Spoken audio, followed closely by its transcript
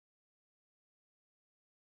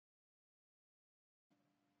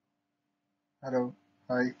Hello,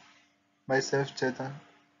 hi, myself Chetan.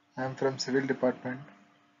 I am from Civil Department.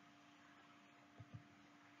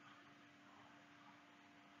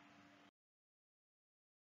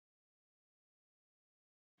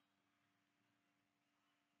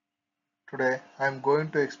 Today I am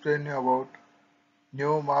going to explain you about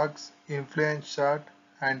Newmark's influence chart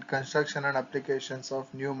and construction and applications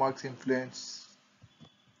of Newmark's influence.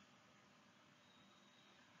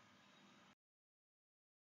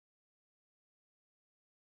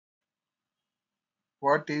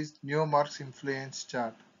 What is Newmark's influence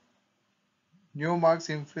chart? Newmark's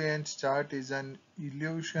influence chart is an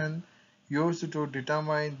illusion used to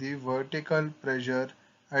determine the vertical pressure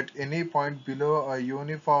at any point below a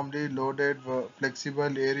uniformly loaded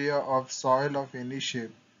flexible area of soil of any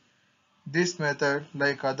shape. This method,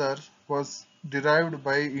 like others, was derived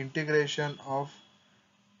by integration of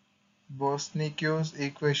Bosniaku's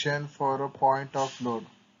equation for a point of load.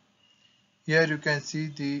 Here you can see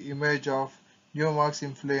the image of Newmark's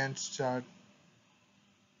influence chart.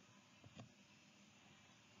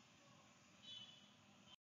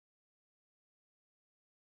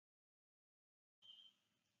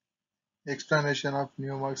 Explanation of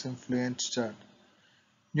Newmark's influence chart.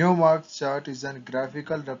 Newmark's chart is a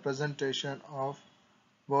graphical representation of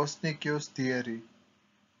Bosniaku's theory.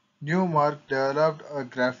 Newmark developed a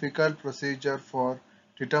graphical procedure for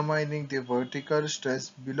determining the vertical stress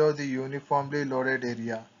below the uniformly loaded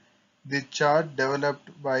area. The chart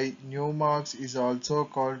developed by Newmark is also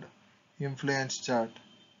called influence chart,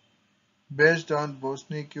 based on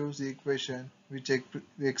Bosniaku's equation, which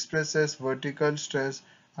expresses vertical stress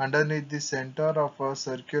underneath the center of a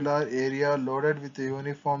circular area loaded with a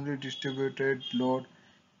uniformly distributed load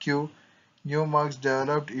Q. Newmark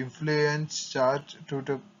developed influence chart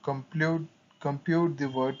to compute the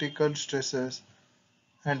vertical stresses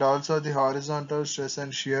and also the horizontal stress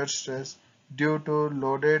and shear stress due to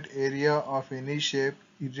loaded area of any shape,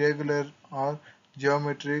 irregular or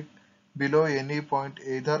geometric, below any point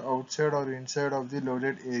either outside or inside of the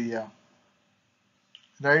loaded area.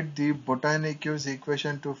 Write the Botanicus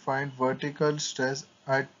equation to find vertical stress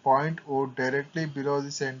at point O directly below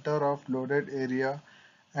the center of loaded area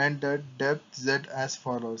and at depth Z as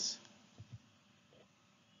follows.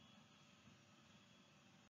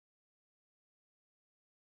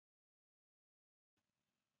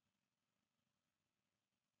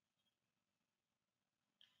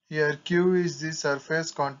 Here Q is the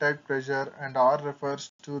surface contact pressure and R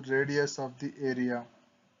refers to radius of the area.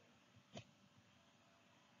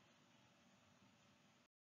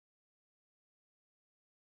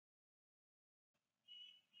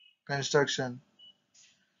 Construction.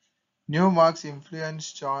 Newmark's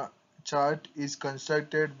influence chart is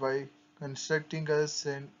constructed by constructing a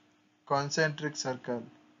concentric circle.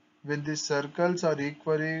 When the circles are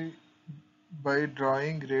equally by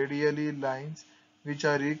drawing radially lines which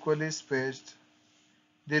are equally spaced,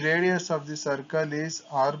 the radius of the circle is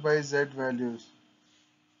r by z values.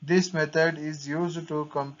 This method is used to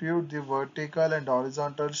compute the vertical and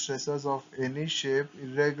horizontal stresses of any shape,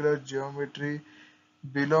 irregular geometry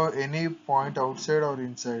below any point outside or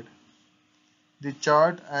inside. The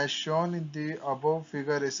chart as shown in the above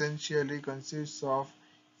figure essentially consists of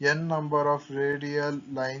n number of radial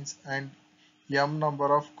lines and m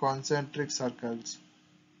number of concentric circles.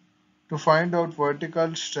 To find out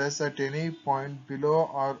vertical stress at any point below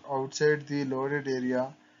or outside the loaded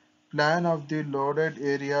area, plan of the loaded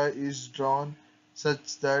area is drawn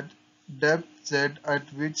such that depth z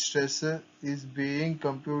at which stress is being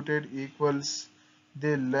computed equals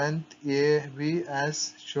the length AB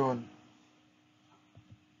as shown.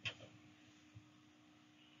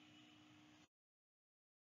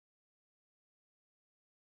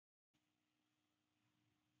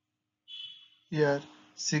 Here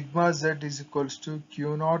sigma z is equals to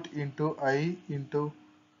q naught into I into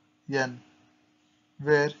n,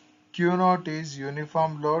 where q naught is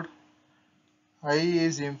uniform load, I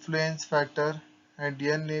is influence factor and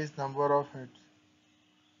n is number of heads.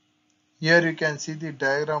 Here you can see the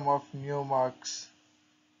diagram of Newmark's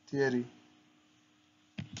theory.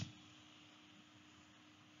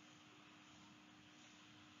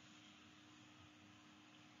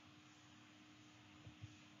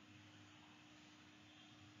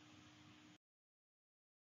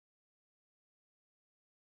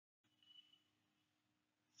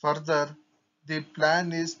 Further, the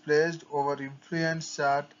plan is placed over influence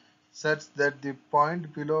chart such that the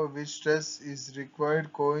point below which stress is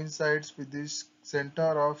required coincides with the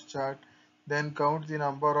center of chart, then count the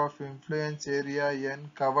number of influence area n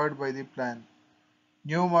covered by the plan.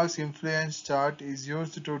 Newmark's influence chart is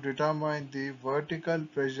used to determine the vertical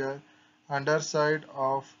pressure underside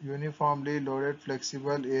of uniformly loaded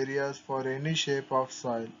flexible areas for any shape of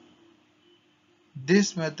soil.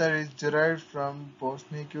 This method is derived from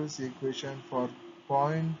Bosniaku's equation for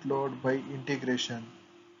point load by integration.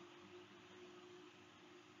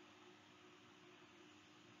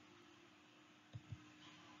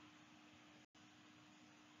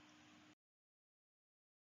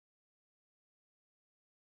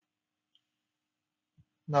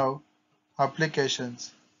 Now,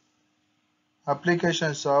 applications.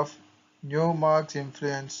 Applications of Newmark's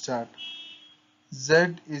influence chart.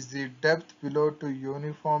 Z is the depth below to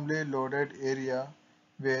uniformly loaded area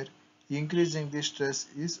where increasing the stress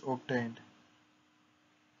is obtained.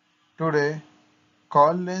 Today,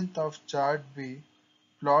 call length of chart B.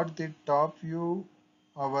 Plot the top view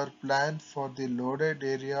our plan for the loaded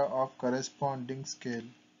area of corresponding scale.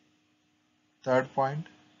 Third point,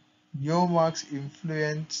 Newmark's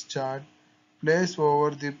influence chart. Place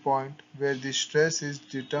over the point where the stress is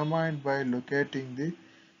determined by locating the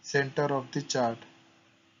center of the chart.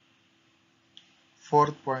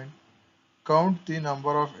 Fourth point, count the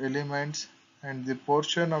number of elements and the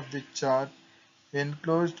portion of the chart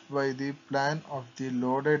enclosed by the plan of the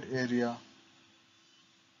loaded area.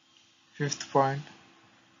 Fifth point,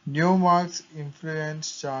 Newmark's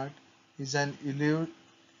influence chart is an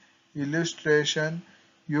illustration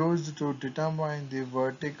used to determine the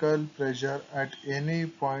vertical pressure at any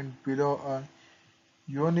point below a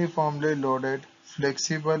uniformly loaded,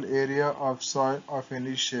 flexible area of soil of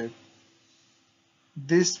any shape.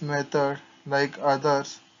 This method, like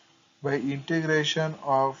others, by integration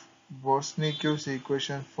of Bosniaku's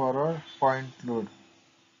equation for a point load.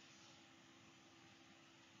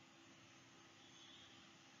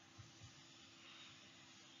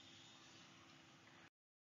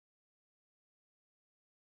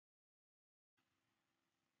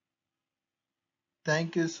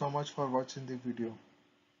 Thank you so much for watching the video.